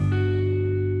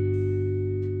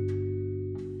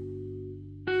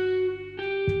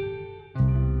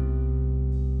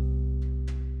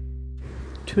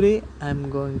Today I'm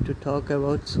going to talk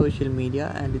about social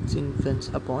media and its influence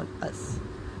upon us.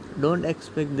 Don't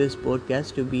expect this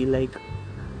podcast to be like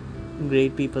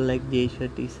great people like Jay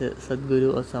Shetty,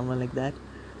 Sadhguru, or someone like that.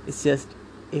 It's just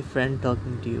a friend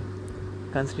talking to you.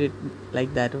 Consider it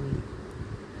like that only.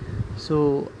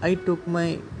 So I took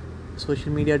my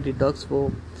social media detox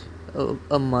for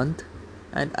a month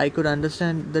and I could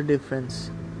understand the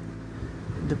difference.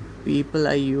 The people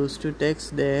I used to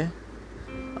text there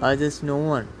are just no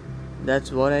one.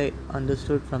 That's what I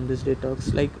understood from this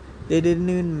detox. Like they didn't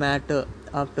even matter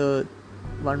after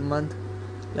 1 month.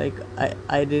 Like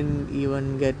I didn't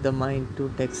even get the mind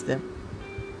to text them.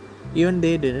 Even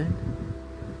they didn't.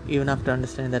 Even after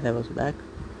understanding that I was back.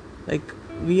 Like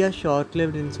we are short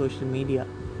lived in social media.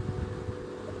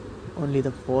 Only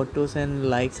the photos and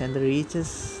likes and the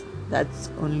reaches, that's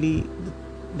only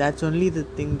the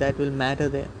thing that will matter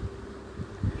there.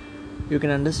 You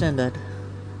can understand that.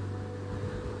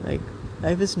 Like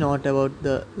life is not about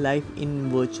the life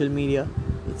in virtual media,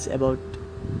 it's about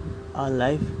our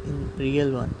life in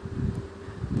real one.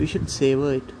 We should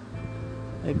savor it.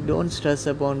 Like don't stress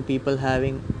upon people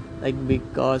having like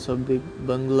big cars or big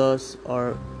bungalows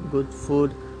or good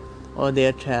food, or they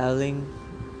are traveling,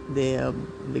 they have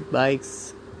big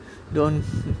bikes. Don't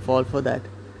fall for that.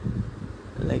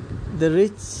 Like the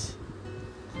rich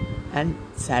and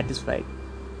satisfied,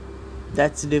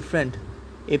 that's different.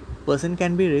 A person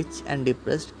can be rich and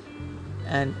depressed,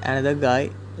 and another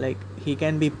guy, like he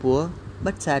can be poor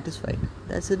but satisfied.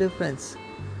 That's the difference.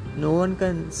 No one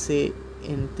can say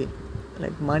anything.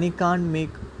 Like money can't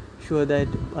make sure that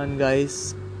one guy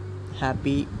is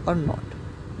happy or not.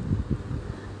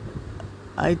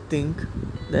 I think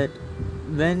that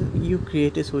when you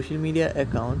create a social media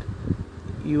account,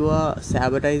 you are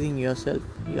sabotaging yourself,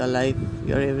 your life,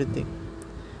 your everything.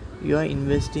 You are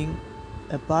investing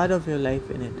a part of your life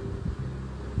in it.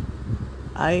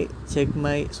 I checked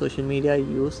my social media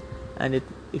use and it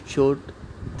showed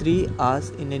 3 hours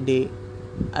in a day.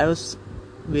 I was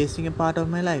wasting a part of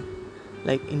my life.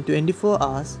 Like in 24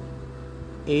 hours,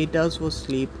 8 hours for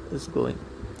sleep is going.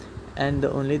 And the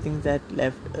only thing that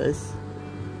left is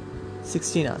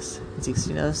 16 hours. In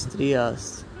 16 hours, 3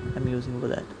 hours I'm using for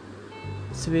that.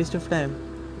 It's a waste of time.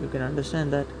 You can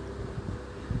understand that.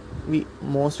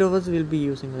 Most of us will be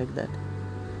using like that.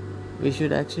 We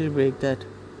should actually break that,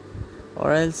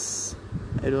 or else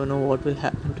I don't know what will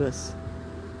happen to us.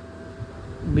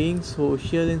 Being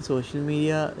social in social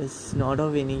media is not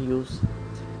of any use.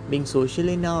 Being social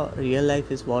in our real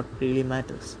life is what really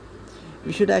matters.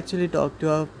 We should actually talk to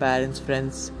our parents,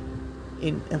 friends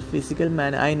in a physical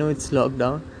manner. I know it's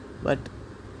lockdown, but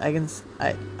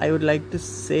I would like to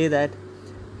say that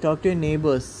talk to your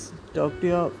neighbors, talk to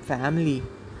your family.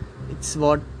 It's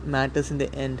what matters in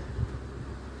the end.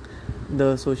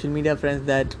 The social media friends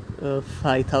that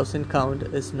 5,000 count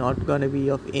is not gonna be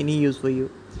of any use for you.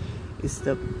 It's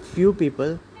the few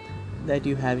people that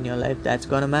you have in your life that's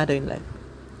gonna matter in life.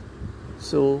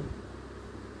 So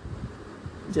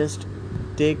just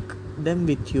take them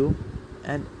with you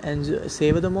and enjoy,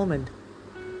 savor the moment.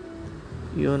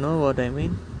 You know what I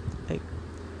mean?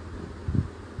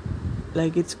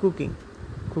 Like it's cooking.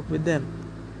 Cook with them,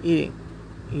 eat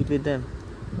with them,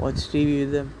 watch TV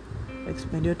with them. Like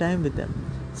spend your time with them.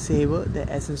 Savor the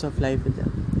essence of life with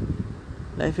them.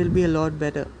 Life will be a lot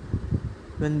better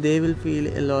when they will feel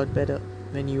a lot better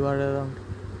when you are around.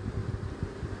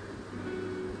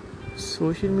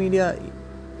 Social media,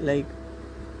 like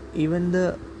even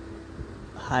the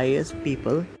highest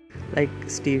people like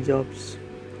Steve Jobs,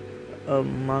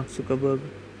 Mark Zuckerberg,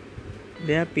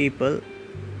 they are people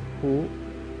who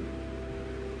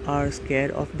are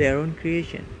scared of their own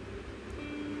creation.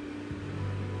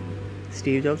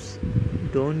 Steve Jobs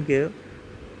don't give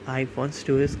iPhones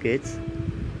to his kids,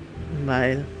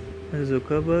 while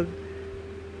Zuckerberg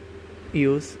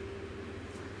use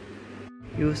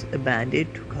a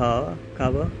band-aid to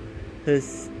cover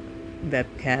his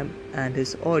webcam and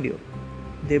his audio.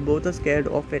 They both are scared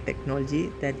of a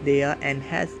technology that they are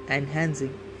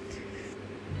enhancing.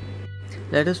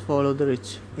 Let us follow the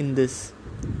rich in this.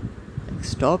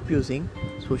 Stop using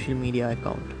social media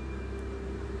account.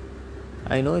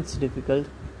 I know it's difficult.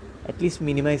 At least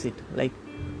minimize it. Like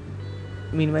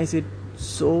minimize it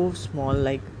so small,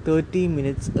 like 30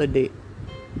 minutes a day.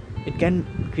 It can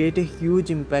create a huge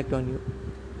impact on you.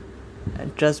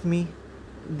 And trust me,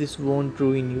 this won't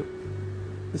ruin you.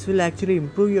 This will actually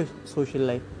improve your social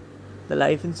life. The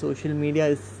life in social media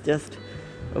is just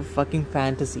a fucking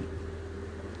fantasy.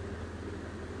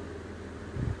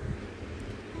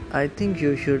 I think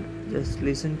you should just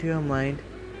listen to your mind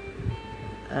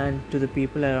and to the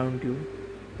people around you.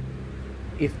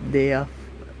 If they are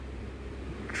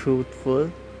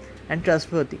truthful and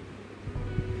trustworthy.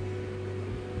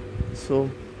 So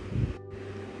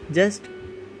just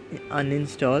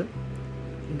uninstall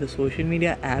the social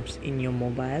media apps in your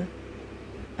mobile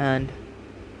and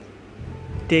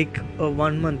take a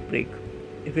 1 month break.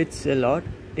 If it's a lot,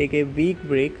 take a week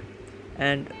break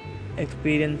and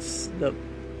experience the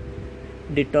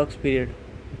detox period.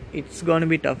 It's gonna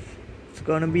be tough. It's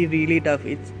gonna be really tough.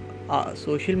 It's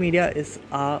social media is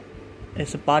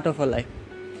a part of our life,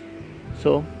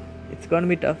 so it's gonna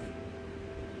be tough.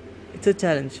 It's a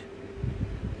challenge.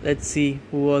 Let's see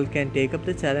who all can take up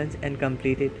the challenge and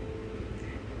complete it.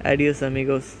 Adios,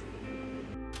 amigos.